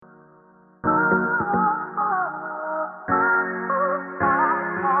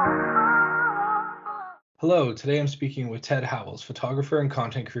Hello, today I'm speaking with Ted Howells, photographer and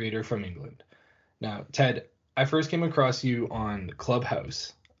content creator from England. Now, Ted, I first came across you on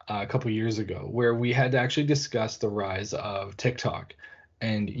Clubhouse a couple years ago, where we had to actually discuss the rise of TikTok,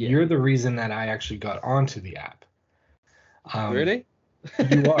 and Yeah. you're the reason that I actually got onto the app. Um, Really?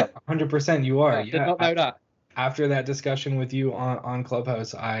 you are 100%. You are, Oh, did yeah. not know that. After that discussion with you on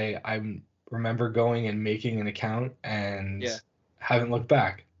Clubhouse, I remember going and making an account and Yeah. haven't looked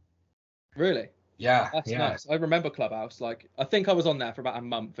back. Really? Yeah, That's yeah. nuts. I remember Clubhouse. Like, I think I was on there for about a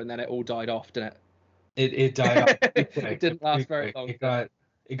month and then it all died off, didn't It died off pretty it? It quick, didn't pretty last very quick. long.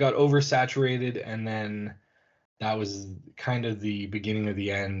 It got oversaturated, and then that was kind of the beginning of the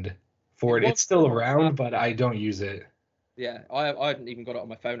end for It it. was It's for a still while. around, but I don't use it. Yeah, I hadn't even got it on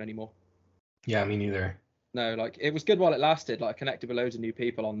my phone anymore. Yeah, me neither. No, like it was good while it lasted. Like I connected with loads of new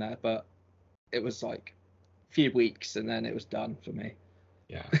people on there, but it was like a few weeks and then it was done for me.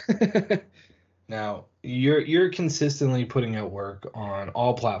 Yeah. Now, you're consistently putting out work on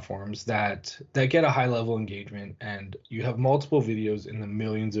all platforms that get a high level engagement, and you have multiple videos in the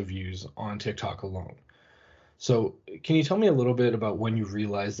millions of views on TikTok alone. So, can you tell me a little bit about when you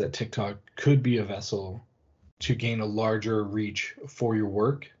realized that TikTok could be a vessel to gain a larger reach for your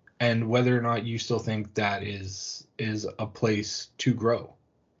work, and whether or not you still think that is a place to grow?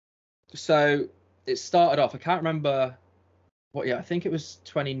 So it started off, I can't remember what year, I think it was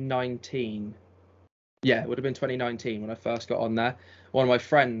 2019. Yeah, it would have been 2019 when I first got on there. One of my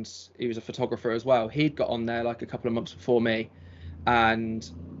friends, he was a photographer as well, he'd got on there like a couple of months before me, and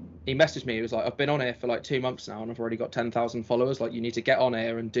he messaged me. He was like, I've been on here for like 2 months now and I've already got 10,000 followers. Like, you need to get on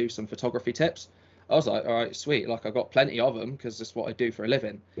here and do some photography tips. I was like, all right, sweet. Like, I've got plenty of them because that's what I do for a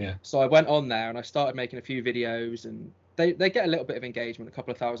living. Yeah. So I went on there and I started making a few videos, and they get a little bit of engagement, a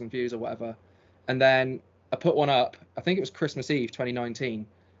couple of thousand views or whatever. And then I put one up, I think it was Christmas Eve 2019.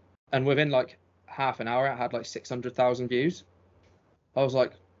 And within like half an hour, it had like 600,000 views. I was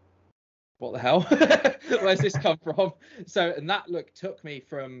like, what the hell? Where's this come from? So, and that took me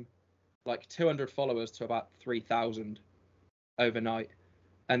from like 200 followers to about 3,000 overnight.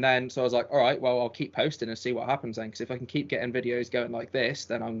 And then, so I was like, all right, well, I'll keep posting and see what happens then. Because if I can keep getting videos going like this,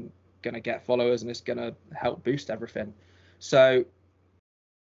 then I'm going to get followers and it's going to help boost everything. So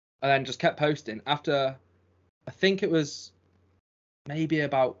I then just kept posting. After, I think it was maybe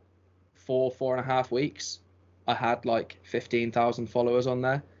about 4.5 weeks, I had like 15,000 followers on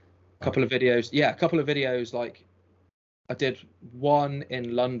there. Couple of videos, yeah, a couple of videos. Like I did one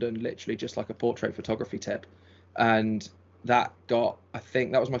in London, literally just like a portrait photography tip, and that got, I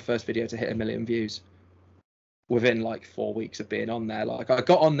think that was my first video to hit 1 million views within like 4 weeks of being on there. Like I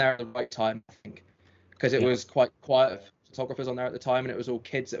got on there at the right time, I think, because it Yeah. was quite quiet photographers on there at the time, and it was all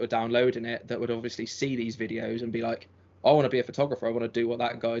kids that were downloading it that would obviously see these videos and be like, I want to be a photographer, I want to do what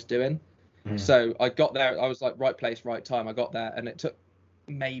that guy's doing. Mhm. So I got there, I was like right place, right time. I got there and it took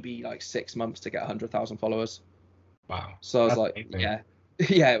maybe like 6 months to get 100,000 followers. Wow. So I was That's like, amazing. yeah,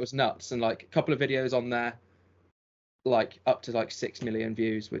 yeah, it was nuts. And like a couple of videos on there, like up to like 6 million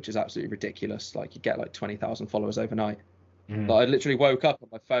views, which is absolutely ridiculous. Like you get like 20,000 followers overnight. Mhm. Like I literally woke up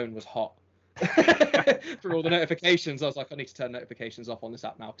and my phone was hot for all the notifications. I was like, I need to turn notifications off on this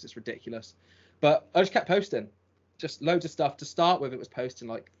app now because it's ridiculous. But I just kept posting, just loads of stuff. To start with, it was posting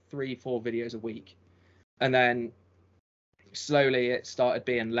like 3, 4 videos a week. And then slowly it started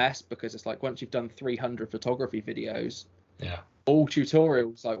being less, because it's like once you've done 300 photography videos, Yeah. all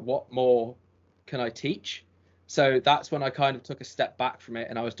tutorials, like what more can I teach? So that's when I kind of took a step back from it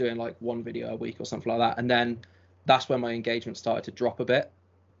and I was doing like one video a week or something like that. And then that's when my engagement started to drop a bit.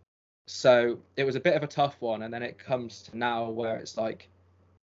 So it was a bit of a tough one. And then it comes to now where it's like,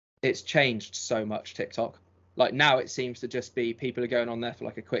 it's changed so much, TikTok. Like now it seems to just be people are going on there for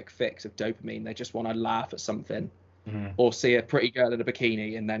like a quick fix of dopamine. They just want to laugh at something Mhm. or see a pretty girl in a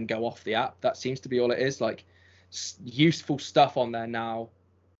bikini and then go off the app. That seems to be all it is. Like useful stuff on there now,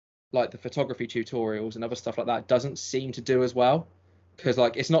 like the photography tutorials and other stuff like that, doesn't seem to do as well, because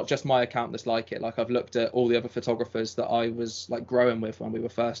like it's not just my account that's like it. Like I've looked at all the other photographers that I was like growing with when we were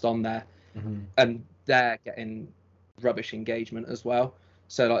first on there, Mhm. and they're getting rubbish engagement as well.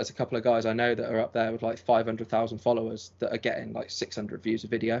 So like there's a couple of guys I know that are up there with like 500,000 followers that are getting like 600 views a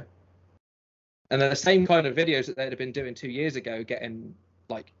video, and they're the same kind of videos that they'd have been doing 2 years ago getting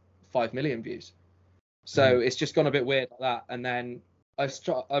like 5 million views. Mhm. So it's just gone a bit weird like that. And then I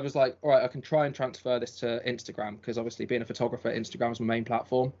was like, all right, I can try and transfer this to Instagram, because obviously being a photographer, Instagram's my main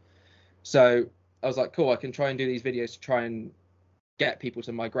platform. So I was like, cool, I can try and do these videos to try and get people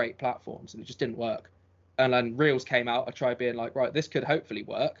to migrate platforms, and it just didn't work. And then Reels came out. I tried being like, right, this could hopefully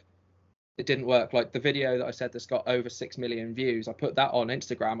work. It didn't work. Like the video that I said that's got over 6 million views, I put that on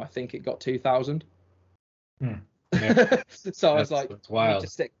Instagram. I think it got 2,000. Hmm. Yeah. So I was like, That's I need to wild.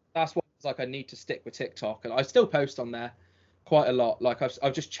 stick. That's why it's like I need to stick with TikTok, and I still post on there quite a lot. Like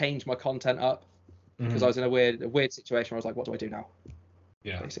I've just changed my content up because I Hmm. was in a weird situation where I was like, what do I do now,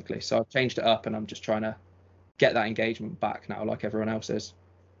 Yeah. basically. So I've changed it up, and I'm just trying to get that engagement back now, like everyone else is.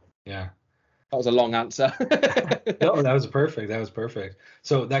 Yeah. That was a long answer. No, that was perfect. That was perfect.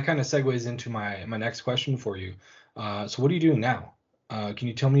 So that kind of segues into my next question for you. So what are you doing now? Can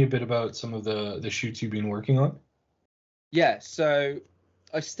you tell me a bit about some of the shoots you've been working on? Yeah, so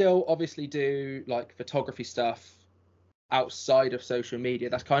I still obviously do like photography stuff outside of social media.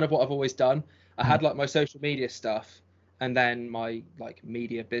 That's kind of what I've always done. I Mhm. had like my social media stuff and then my like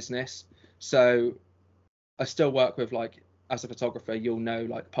media business. So I still work with like as a photographer, you'll know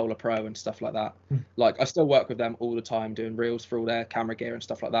like Polar Pro and stuff like that. Like I still work with them all the time doing reels for all their camera gear and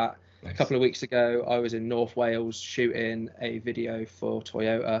stuff like that. A Nice. couple of weeks ago, I was in North Wales shooting a video for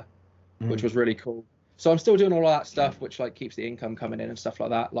Toyota, which Mhm. was really cool. So I'm still doing all of that stuff, which like keeps the income coming in and stuff like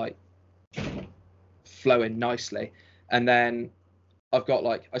that, like flowing nicely. And then I've got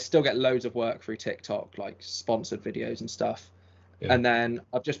like I still get loads of work through TikTok, like sponsored videos and stuff. Yeah. And then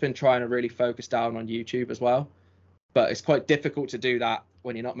I've just been trying to really focus down on YouTube as well. But it's quite difficult to do that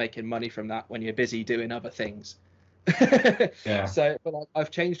when you're not making money from that, when you're busy doing other things. Yeah. So, but like,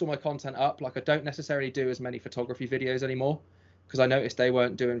 I've changed all my content up. Like I don't necessarily do as many photography videos anymore because I noticed they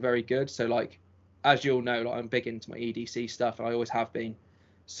weren't doing very good. So like, as you'll know, like I'm big into my EDC stuff, and I always have been.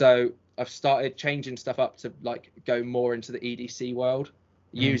 So I've started changing stuff up to like go more into the EDC world,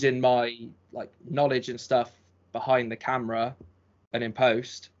 Mhm. using my like knowledge and stuff behind the camera and in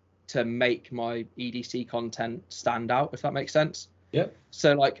post to make my EDC content stand out, if that makes sense. Yep.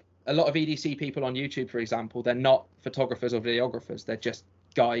 So like a lot of EDC people on YouTube, for example, they're not photographers or videographers. They're just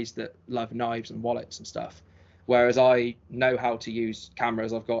guys that love knives and wallets and stuff. Whereas I know how to use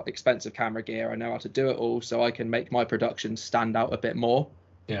cameras. I've got expensive camera gear. I know how to do it all, so I can make my production stand out a bit more.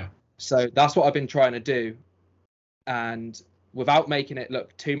 Yeah. So that's what I've been trying to do. And without making it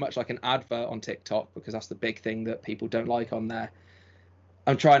look too much like an advert on TikTok, because that's the big thing that people don't like on there,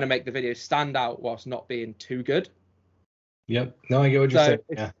 I'm trying to make the video stand out whilst not being too good. Yep. No, I get what you're So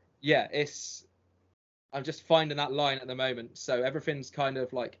saying. Yeah. it's I'm just finding that line at the moment. So everything's kind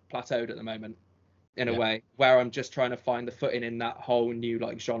of like plateaued at the moment in a Yeah. way, where I'm just trying to find the footing in that whole new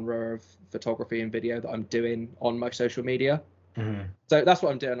like genre of photography and video that I'm doing on my social media. Hmm. So that's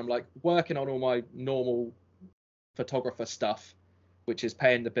what I'm doing. I'm like working on all my normal photographer stuff, which is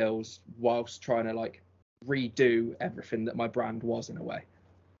paying the bills whilst trying to like redo everything that my brand was in a way.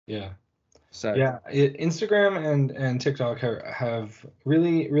 Yeah. So Yeah. Instagram and TikTok have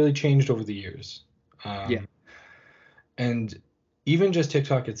really changed over the years. yeah, Um, and even just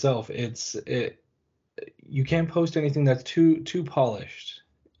TikTok itself, you can't post anything that's too polished.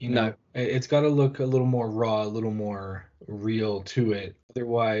 no, It's got to look a little more raw, a little more real to it.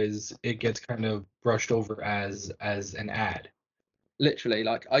 Otherwise, it gets kind of brushed over as an ad. literally,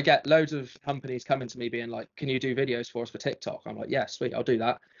 like I get loads of companies coming to me being like, can you do videos for us for TikTok? I'm like, yeah, sweet, I'll do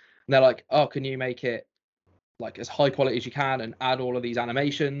that. And they're like, oh, can you make it like as high quality as you can and add all of these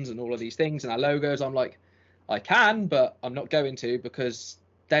animations and all of these things and our logos? I'm like, I can, but I'm not going to, because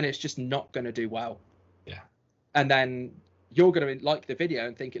then it's just not going to do well. Yeah. And then you're going to like the video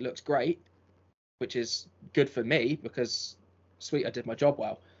and think it looks great, which is good for me because sweet, I did my job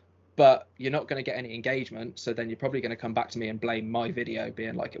well. But you're not going to get any engagement, so then you're probably going to come back to me and blame my video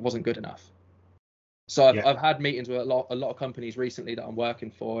being like it wasn't good enough. So I've Yeah. I've had meetings with a lot of companies recently that I'm working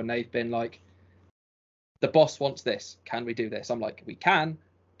for, and they've been like, the boss wants this, can we do this? I'm like, we can,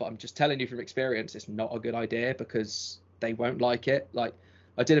 but I'm just telling you from experience, it's not a good idea because they won't like it. Like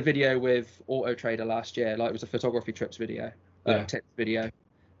I did a video with Auto Trader last year, like it was a photography trips video, Yeah. tips video,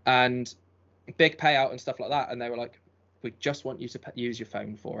 and big payout and stuff like that, and they were like, we just want you to use your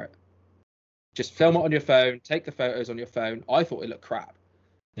phone for it. Just film it on your phone, take the photos on your phone. I thought it looked crap.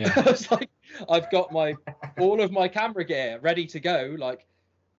 Yeah. I was like, I've got my all of my camera gear ready to go, like,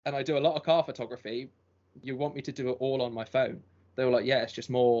 and I do a lot of car photography. You want me to do it all on my phone? They were like, yeah, it's just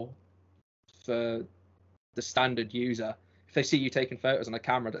more for the standard user. If they see you taking photos on a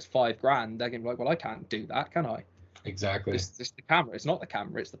camera that's $5,000, they're gonna be like, well, I can't do that, can I? Exactly. It's the camera. It's not the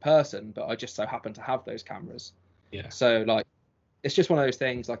camera. It's the person. But I just so happen to have those cameras. Yeah. So like, it's just one of those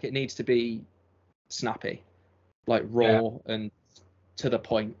things. Like, it needs to be snappy, like Yeah. raw and to the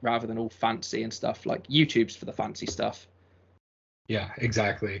point, rather than all fancy and stuff. Like YouTube's for the fancy stuff. Yeah,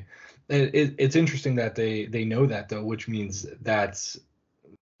 exactly. It's interesting that they know that though, which means that's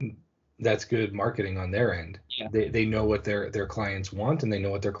good marketing on their end. Yeah. They know what their clients want and they know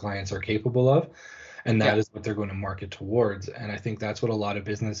what their clients are capable of. and that Yeah. is what they're going to market towards. And I think that's what a lot of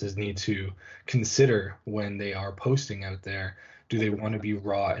businesses need to consider when they are posting out there. Do they want to be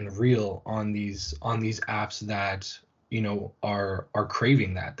raw and real on these apps that, you know, are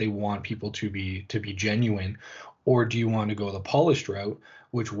craving that? They want people to be genuine, or do you want to go the polished route,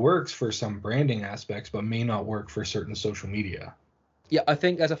 which works for some branding aspects but may not work for certain social media? Yeah, I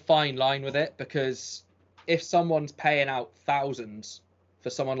think there's a fine line with it, because if someone's paying out thousands for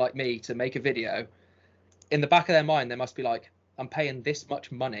someone like me to make a video, in the back of their mind, they must be like, I'm paying this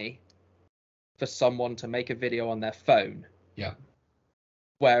much money for someone to make a video on their phone. Yeah.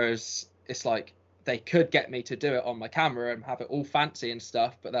 Whereas it's like, they could get me to do it on my camera and have it all fancy and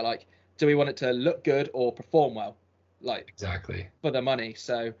stuff, but they're like, do we want it to look good or perform well? Like, Exactly. for the money.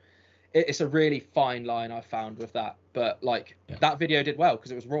 So it's a really fine line I found with that. But like, Yeah. that video did well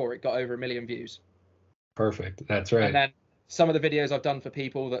because it was raw. It got over 1 million views. Perfect. That's right. And then some of the videos I've done for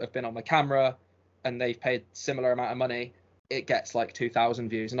people that have been on my camera and they've paid similar amount of money, it gets like 2,000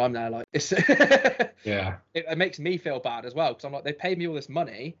 views, and I'm there like, it's Yeah. it makes me feel bad as well, because I'm like, they paid me all this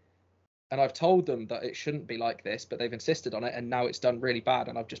money and I've told them that it shouldn't be like this, but they've insisted on it, and now it's done really bad,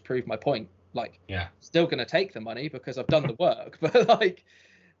 and I've just proved my point. Like, Yeah. still gonna take the money because I've done the work, but like,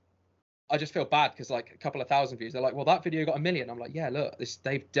 I just feel bad because like a couple of thousand views, they're like, well, that video got 1 million. I'm like, yeah, look,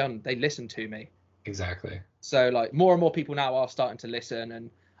 they listened to me. Exactly. So like, more and more people now are starting to listen, and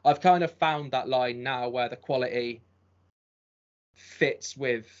I've kind of found that line now where the quality fits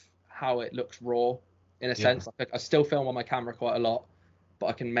with how it looks raw, in a sense. Like, I still film on my camera quite a lot, but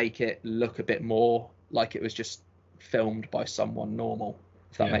I can make it look a bit more like it was just filmed by someone normal,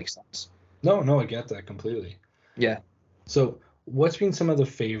 if that makes sense. No, I get that completely. Yeah. So what's been some of the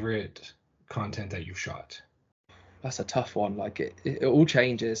favorite content that you've shot? That's a tough one. Like, it all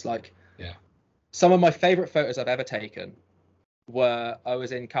changes. Like, Yeah. some of my favorite photos I've ever taken were, I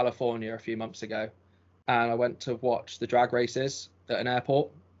was in California a few months ago, and I went to watch the drag races at an airport,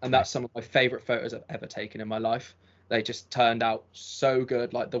 and that's some of my favorite photos I've ever taken in my life. They just turned out so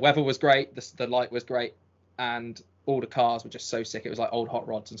good. Like, the weather was great, the light was great, and all the cars were just so sick. It was like old hot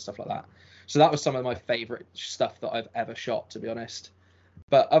rods and stuff like that. So that was some of my favorite stuff that I've ever shot, to be honest.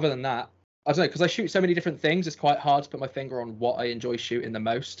 But other than that, I don't know, because I shoot so many different things, it's quite hard to put my finger on what I enjoy shooting the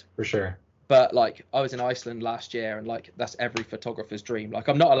most. For sure. But like, I was in Iceland last year, and like, that's every photographer's dream. Like,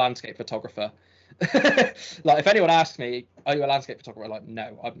 I'm not a landscape photographer. Like, if anyone asks me, are you a landscape photographer? Like,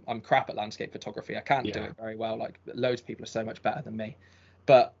 no, I'm crap at landscape photography. I can't do it very well. Like, loads of people are so much better than me.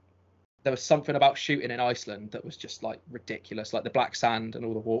 But there was something about shooting in Iceland that was just like ridiculous. Like, the black sand and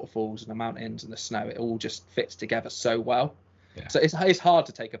all the waterfalls and the mountains and the snow, it all just fits together so well. Yeah. So it's hard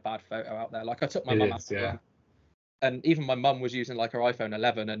to take a bad photo out there. Like, I took my mum out, and even my mum was using like her iPhone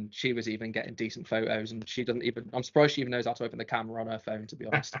 11, and she was even getting decent photos, and she doesn't even, I'm surprised she even knows how to open the camera on her phone, to be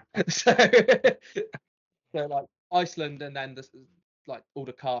honest. so like, Iceland, and then like all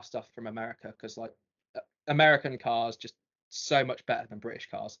the car stuff from America, because like, American cars just so much better than British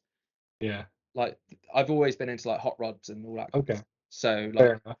cars. Yeah. Like, I've always been into like hot rods and all that. Okay. So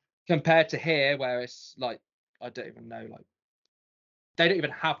like, compared to here, where it's like, I don't even know, like, they don't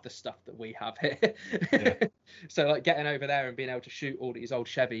even have the stuff that we have here. So like, getting over there and being able to shoot all these old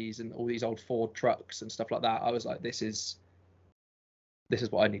Chevys and all these old Ford trucks and stuff like that, I was like, this is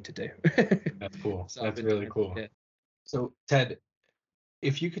what I need to do. That's cool. So that's really cool. Yeah. So Ted,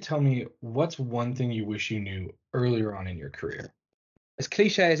 if you could tell me, what's one thing you wish you knew earlier on in your career? As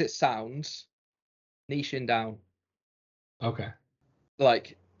cliche as it sounds, niching down. Okay.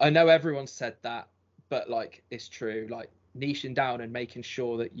 Like, I know everyone said that, but like, it's true. Like, niching down and making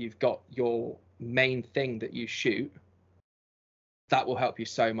sure that you've got your main thing that you shoot, that will help you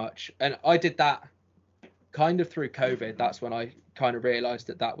so much. And I did that kind of through COVID. That's when I kind of realized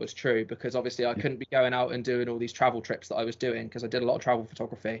that that was true, because obviously I couldn't be going out and doing all these travel trips that I was doing, because I did a lot of travel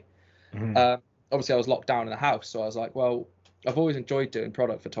photography. Obviously I was locked down in the house, so I was like, well, I've always enjoyed doing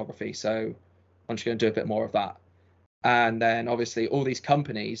product photography, so I'm just going to do a bit more of that. And then obviously all these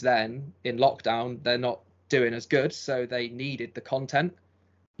companies then in lockdown, they're not doing as good, so they needed the content.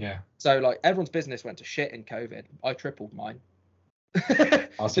 Yeah. So like, everyone's business went to shit in COVID. I tripled mine.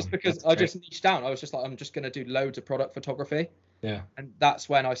 Awesome. Just because I just niched down. I was just like, I'm just going to do loads of product photography. Yeah. And that's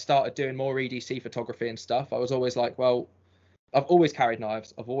when I started doing more EDC photography and stuff. I was always like, well, I've always carried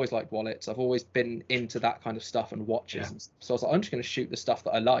knives. I've always liked wallets. I've always been into that kind of stuff and watches. And so I was like, I'm just going to shoot the stuff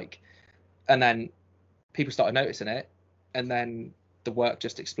that I like. And then people started noticing it. And then the work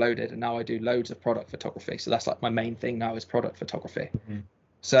just exploded. And now I do loads of product photography. So that's like my main thing now, is product photography.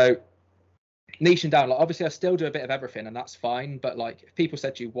 So niching down, like, obviously I still do a bit of everything, and that's fine. But like, if people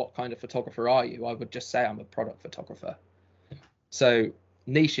said to you, what kind of photographer are you? I would just say I'm a product photographer. So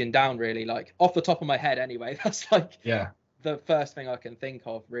niching down really, like off the top of my head anyway. That's like Yeah. the first thing I can think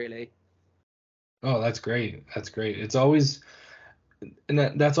of really. Oh, that's great. That's great. It's always, and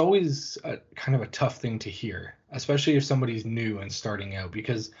that's always kind of a tough thing to hear, especially if somebody's new and starting out,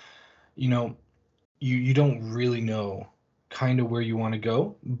 because you know you don't really know kind of where you want to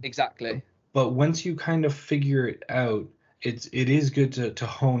go. Exactly. But once you kind of figure it out, it is good to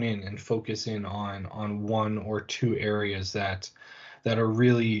hone in and focus in on one or two areas that are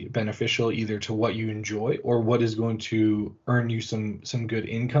really beneficial either to what you enjoy or what is going to earn you some good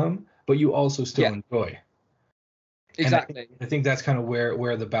income, but you also still Yeah, enjoy. And exactly. I think that's kind of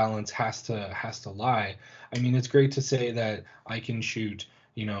where the balance has to lie. I mean, it's great to say that I can shoot,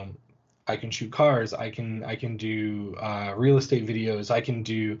 I can shoot cars, I can do real estate videos, I can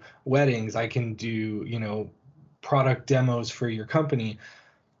do weddings, I can do, product demos for your company.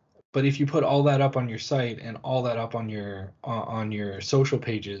 But if you put all that up on your site and all that up on your social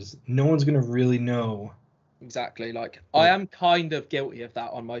pages, no one's gonna really know Exactly. Like I what. am kind of guilty of that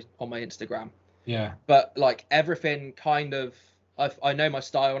on my Instagram. Yeah, But like everything kind of I know my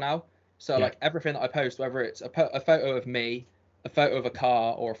style now. So yeah, like everything that I post, whether it's a photo of me, a photo of a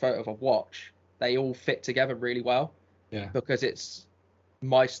car, or a photo of a watch, they all fit together really well yeah. because it's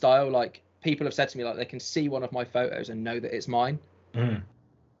my style. Like people have said to me like they can see one of my photos and know that it's mine. Mhm.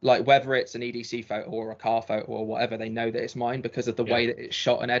 Like whether it's an EDC photo or a car photo or whatever, they know that it's mine because of the Yeah. way that it's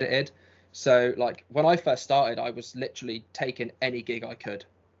shot and edited. So like when I first started, I was literally taking any gig I could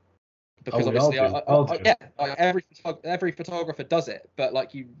Oh, because we all obviously do. All do. yeah, like every photographer does it, but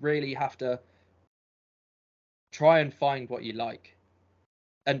like you really have to try and find what you like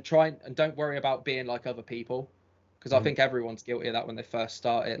and and don't worry about being like other people because I Mhm. think everyone's guilty of that when they first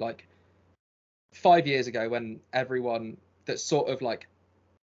started. Like 5 years ago, when everyone that's sort of like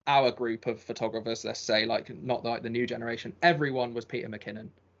our group of photographers, let's say, like not like the new generation, everyone was Peter McKinnon.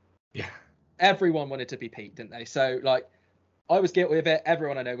 Yeah. Everyone wanted to be Pete, didn't they? So like I was guilty of it.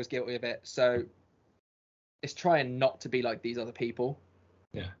 Everyone I know was guilty of it. So it's trying not to be like these other people.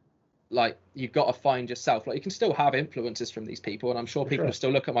 Yeah. Like you've got to find yourself. Like you can still have influences from these people, and I'm sure For people will sure.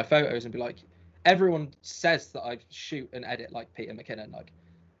 still look at my photos and be like, everyone says that I shoot and edit like Peter McKinnon. Like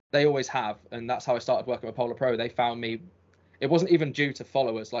they always have, and that's how I started working with Polar Pro. They found me. It wasn't even due to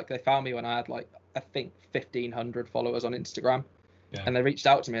followers. Like they found me when I had like I think 1,500 followers on Instagram, Yeah. and they reached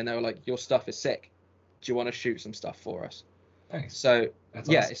out to me and they were like, "Your stuff is sick. Do you want to shoot some stuff for us?" Nice. So That's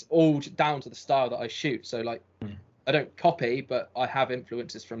yeah, awesome. it's all down to the style that I shoot. So like Mm. I don't copy, but I have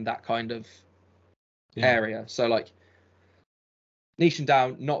influences from that kind of Yeah. area. So like niching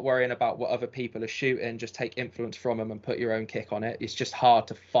down, not worrying about what other people are shooting, just take influence from them and put your own kick on it. It's just hard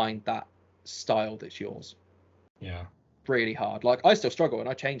to find that style that's yours. Yeah. Really hard. Like I still struggle and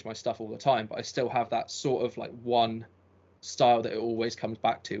I change my stuff all the time, but I still have that sort of like one style that it always comes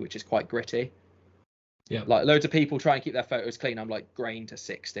back to, which is quite gritty. Yeah. Like loads of people try and keep their photos clean. I'm like grain to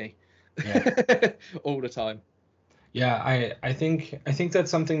 60 Yeah. all the time. Yeah. I think that's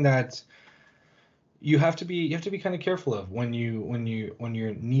something that you have to be kind of careful of when you're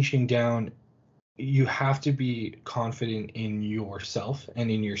niching down. You have to be confident in yourself and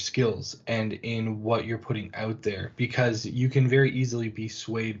in your skills and in what you're putting out there, because you can very easily be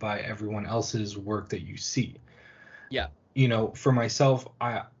swayed by everyone else's work that you see. Yeah. For myself,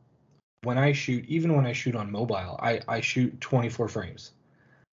 even when I shoot on mobile, I shoot 24 frames.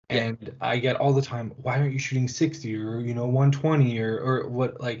 Yeah. And I get all the time, why aren't you shooting 60 or 120 or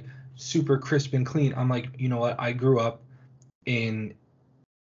what, like super crisp and clean? I'm like, you know what? I grew up in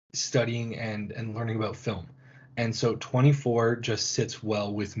studying and learning about film. And so 24 just sits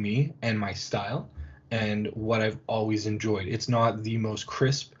well with me and my style and what I've always enjoyed. It's not the most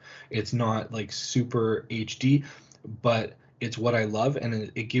crisp, it's not like super HD, but it's what I love, and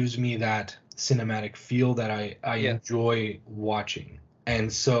it gives me that cinematic feel that I Yeah. enjoy watching.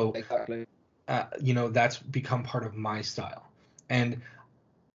 And so Exactly. that's become part of my style. And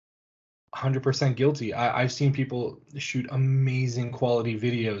 100% guilty. I've seen people shoot amazing quality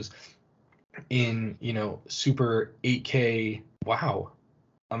videos in super 8K. Wow.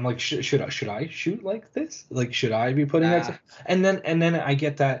 I'm like, should I shoot like this? Like, should I be putting that Nah. and then I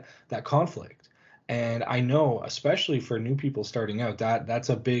get that conflict. And I know, especially for new people starting out, that's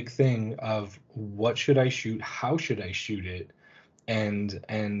a big thing of what should I shoot, how should I shoot it,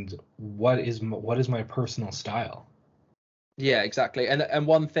 and what is my personal style. Yeah, exactly. And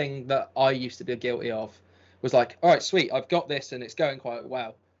one thing that I used to be guilty of was like, all right, sweet, I've got this and it's going quite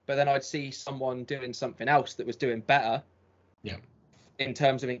well. But then I'd see someone doing something else that was doing better Yeah. in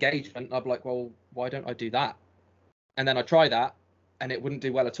terms of engagement. And I'd be like, well, why don't I do that? And then I try that and it wouldn't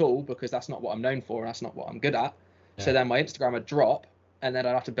do well at all because that's not what I'm known for and that's not what I'm good at. So Yeah. then my Instagram would drop and then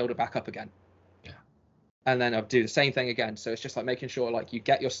I'd have to build it back up again. Yeah. And then I'd do the same thing again. So it's just like making sure like you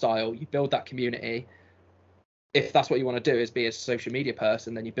get your style, you build that community. If that's what you want to do, is be a social media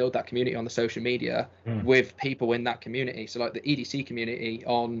person, then you build that community on the social media with people in that community. So like the EDC community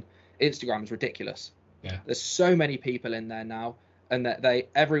on Instagram is ridiculous. Yeah. There's so many people in there now, and that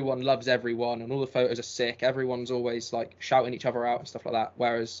everyone loves everyone, and all the photos are sick. Everyone's always like shouting each other out and stuff like that.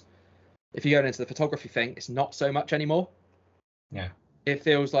 Whereas if you go into the photography thing, it's not so much anymore. Yeah. It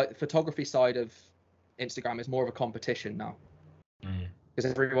feels like the photography side of Instagram is more of a competition now. Because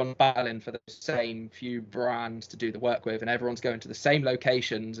everyone's battling for the same few brands to do the work with, and everyone's going to the same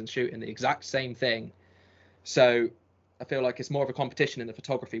locations and shooting the exact same thing. So I feel like it's more of a competition in the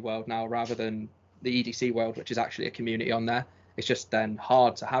photography world now rather than the EDC world, which is actually a community on there. It's just then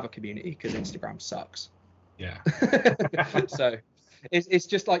hard to have a community because Instagram sucks. Yeah. So it's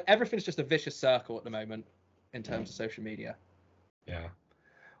just like everything's just a vicious circle at the moment in terms of social media. Yeah.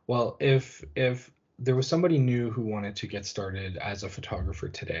 Well, if there was somebody new who wanted to get started as a photographer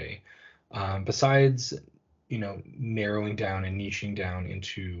today, besides, narrowing down and niching down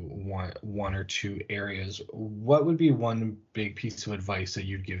into one or two areas, what would be one big piece of advice that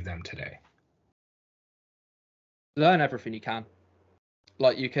you'd give them today? Learn everything you can.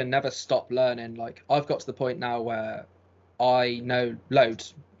 Like, you can never stop learning. Like, I've got to the point now where I know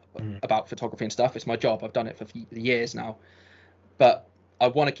loads about photography and stuff. It's my job. I've done it for years now. But I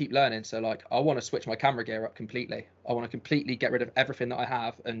want to keep learning. So like, I want to switch my camera gear up completely. I want to completely get rid of everything that I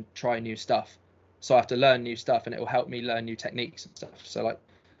have and try new stuff. So I have to learn new stuff, and it will help me learn new techniques and stuff. So like,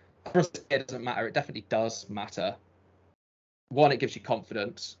 it doesn't matter. It definitely does matter. One, it gives you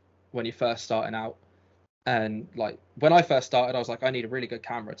confidence when you're first starting out. And like, when I first started, I was like, I need a really good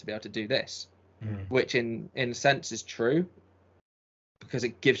camera to be able to do this, which in a sense is true, because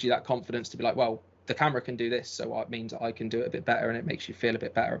it gives you that confidence to be like, well, the camera can do this, so it means I can do it a bit better, and it makes you feel a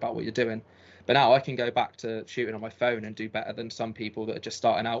bit better about what you're doing. But now I can go back to shooting on my phone and do better than some people that are just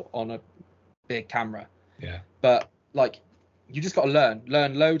starting out on a big camera. Yeah. But like, you just got to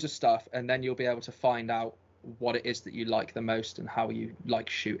learn loads of stuff, and then you'll be able to find out what it is that you like the most and how you like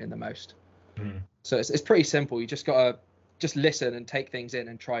shooting the most. So it's pretty simple. You just got to just listen and take things in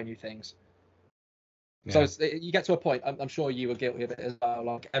and try new things. Yeah. So you get to a point, I'm sure you were guilty of it as well.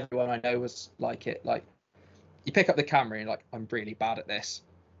 Like, everyone I know was like it. Like, you pick up the camera and you're like, I'm really bad at this.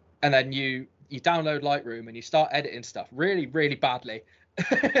 And then you download Lightroom and you start editing stuff really, really badly.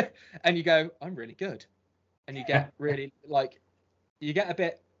 And you go, I'm really good. And you get really, like, you get a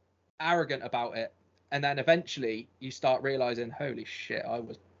bit arrogant about it. And then eventually you start realizing, holy shit, I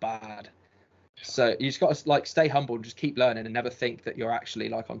was bad. So you just got to like stay humble and just keep learning and never think that you're actually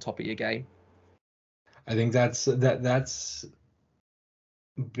like on top of your game. I think that's the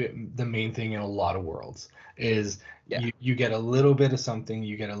main thing in a lot of worlds is you get a little bit of something,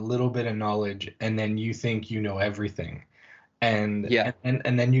 you get a little bit of knowledge, and then you think you know everything. And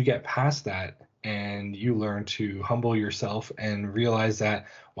then you get past that and you learn to humble yourself and realize that,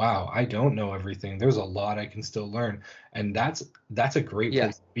 wow, I don't know everything. There's a lot I can still learn. And that's a great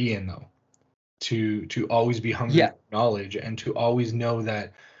place to be in, though. To always be hungry for knowledge and to always know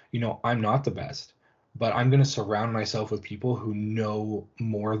that, I'm not the best, but I'm going to surround myself with people who know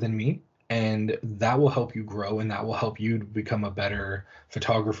more than me, and that will help you grow, and that will help you to become a better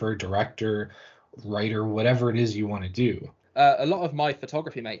photographer, director, writer, whatever it is you want to do. A lot of my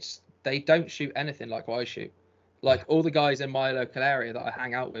photography mates, they don't shoot anything like what I shoot. Like, all the guys in my local area that I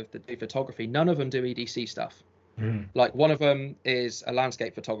hang out with that do photography, none of them do EDC stuff. Like, one of them is a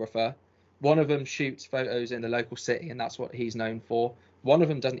landscape photographer. One of them shoots photos in the local city, and that's what he's known for. One of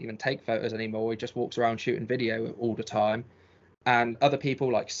them doesn't even take photos anymore. He just walks around shooting video all the time. And other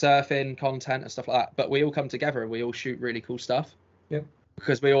people like surfing content and stuff like that. But we all come together and we all shoot really cool stuff. Yeah.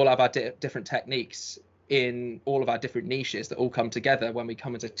 Because we all have our different techniques in all of our different niches that all come together when we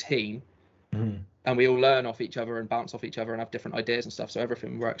come as a team. And we all learn off each other and bounce off each other and have different ideas and stuff. So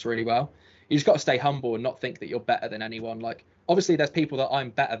everything works really well. You just got to stay humble and not think that you're better than anyone. Like, obviously there's people that I'm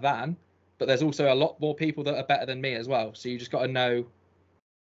better than, but there's also a lot more people that are better than me as well. So you just got to know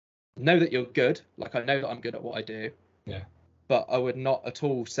that you're good. Like, I know that I'm good at what I do. Yeah. But I would not at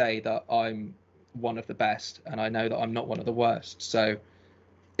all say that I'm one of the best, and I know that I'm not one of the worst. So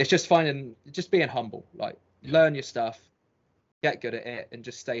it's just being humble. Like, learn your stuff, get good at it, and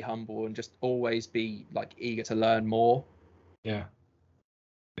just stay humble and just always be like eager to learn more. Yeah.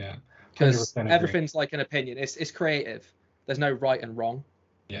 Yeah. Because everything's like an opinion. It's creative. There's no right and wrong.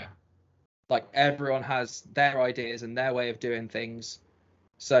 Yeah. Like, everyone has their ideas and their way of doing things.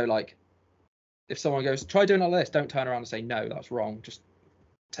 So like, if someone goes, try doing all this, don't turn around and say, no, that's wrong. Just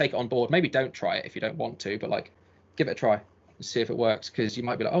take it on board. Maybe don't try it if you don't want to, but like, give it a try. see if it works, because you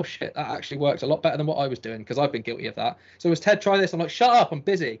might be like, oh shit, that actually worked a lot better than what I was doing, because I've been guilty of that. So it was Ted, try this. I'm like, shut up, I'm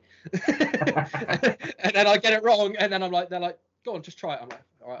busy. And then I get it wrong, and then they're like, go on, just try it. I'm like,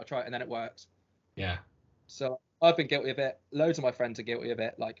 all right, I'll try it, and then it works. Yeah. So I've been guilty of it. Loads of my friends are guilty of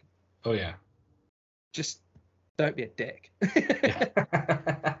it. Like, oh yeah, just don't be a dick.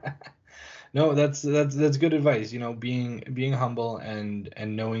 No, that's good advice. You know, being humble and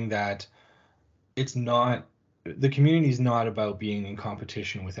knowing that it's not, the community is not about being in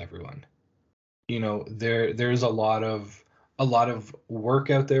competition with everyone. You know, there's a lot of work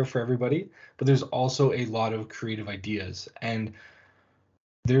out there for everybody, but there's also a lot of creative ideas, and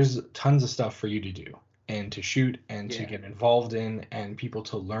there's tons of stuff for you to do and to shoot and to get involved in, and people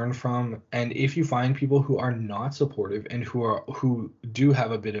to learn from. And if you find people who are not supportive and who do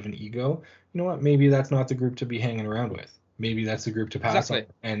have a bit of an ego, you know what, maybe that's not the group to be hanging around with. Maybe that's the group to pass on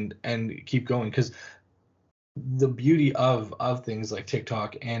and keep going, because the beauty of things like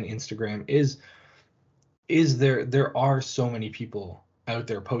TikTok and Instagram is there are so many people out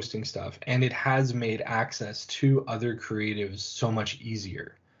there posting stuff, and it has made access to other creatives so much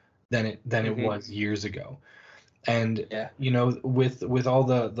easier than it was years ago. And you know, with all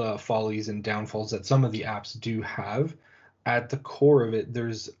the follies and downfalls that some of the apps do have, at the core of it,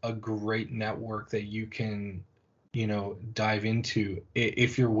 there's a great network that you can, you know, dive into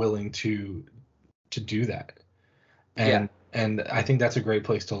if you're willing to do that. And I think that's a great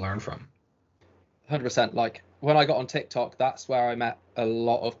place to learn from. 100%. Like, when I got on TikTok, that's where I met a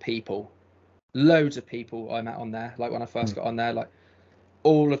lot of people. Loads of people I met on there. Like, when I first got on there, like,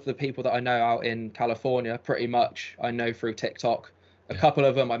 all of the people that I know out in California, pretty much I know through TikTok. A couple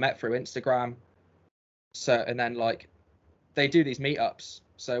of them I met through Instagram. So, and then like, they do these meetups.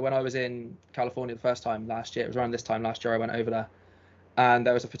 So when I was in California the first time last year, it was around this time last year I went over there, and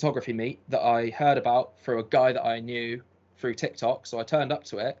there was a photography meet that I heard about through a guy that I knew through TikTok. So I turned up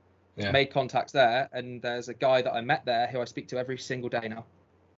to it, made contacts there, and there's a guy that I met there who I speak to every single day now.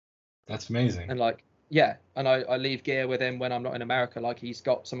 That's amazing. And like, and I leave gear with him when I'm not in America. Like, he's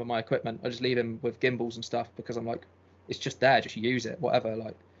got some of my equipment. I just leave him with gimbals and stuff, because I'm like, it's just there, just use it, whatever.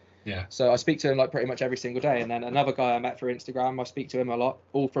 Like, so I speak to him like pretty much every single day. And then another guy I met through Instagram, I speak to him a lot,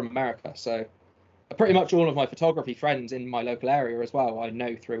 all from America. So pretty much all of my photography friends in my local area as well, I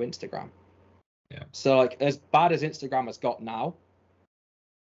know through Instagram. So like, as bad as Instagram has got now,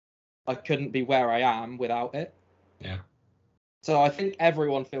 I couldn't be where I am without it. So I think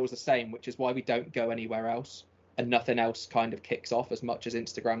everyone feels the same, which is why we don't go anywhere else, and nothing else kind of kicks off as much as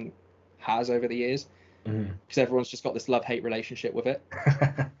Instagram has over the years, because everyone's just got this love-hate relationship with it.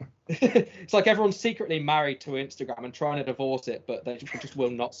 It's like everyone's secretly married to Instagram and trying to divorce it, but they just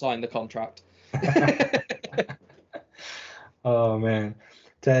will not sign the contract. Oh man,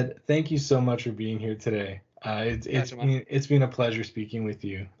 Ted, thank you so much for being here today. It's been a pleasure speaking with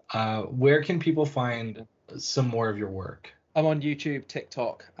you. Where can people find some more of your work? I'm on YouTube,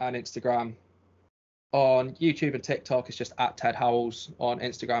 TikTok, and Instagram. On YouTube and TikTok, it's just at Ted Howells. On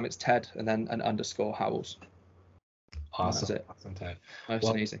Instagram, it's Ted and then an _ Howells. Awesome. That's it. Awesome, Ted. Nice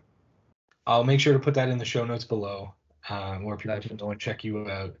and easy. I'll make sure to put that in the show notes below, where people can go and check you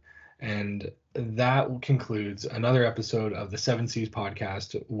out. And that concludes another episode of the 7Seas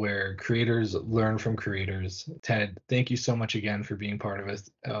podcast, where creators learn from creators. Ted, thank you so much again for being part of this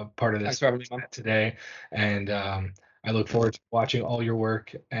today. And I look forward to watching all your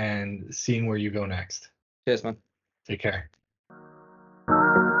work and seeing where you go next. Cheers, man. Take care.